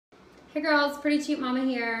Hey girls, Pretty Cute Mama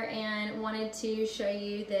here, and wanted to show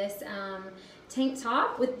you this tank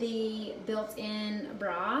top with the built-in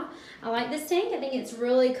bra. I like this tank. I think it's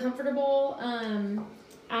really comfortable.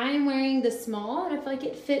 I am wearing the small and I feel like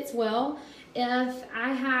it fits well. If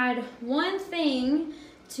I had one thing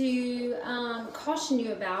to caution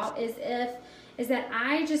you about is that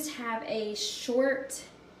I just have a short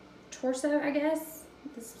torso, I guess.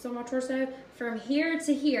 This is on my torso. From here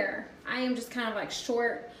to here, I am just kind of like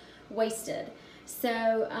short waisted.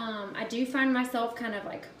 So I do find myself kind of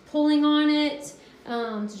like pulling on it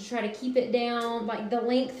to try to keep it down, like the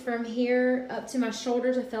length from here up to my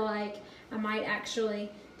shoulders. I feel like I might actually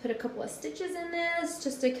put a couple of stitches in this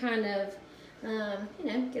just to kind of you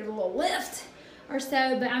know, get a little lift or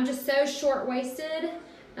so, but I'm just so short-waisted.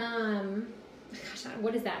 Gosh,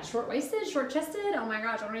 what is that? Short-waisted? Short-chested? Oh my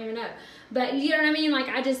gosh, I don't even know. But you know what I mean? Like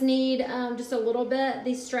I just need just a little bit,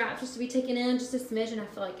 these straps just to be taken in, just a smidge, and I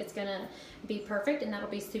feel like it's gonna be perfect, and that'll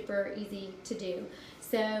be super easy to do.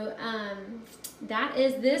 So that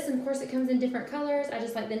is this, and of course it comes in different colors. I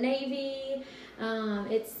just like the navy.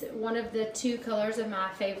 It's one of the two colors of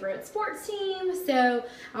my favorite sports team, so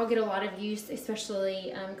I'll get a lot of use,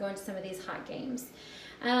 especially going to some of these hot games.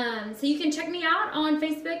 So you can check me out on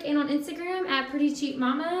Facebook and on Instagram at Pretty Cute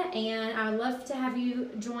Mama, and I would love to have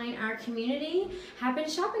you join our community. Happy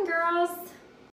shopping, girls!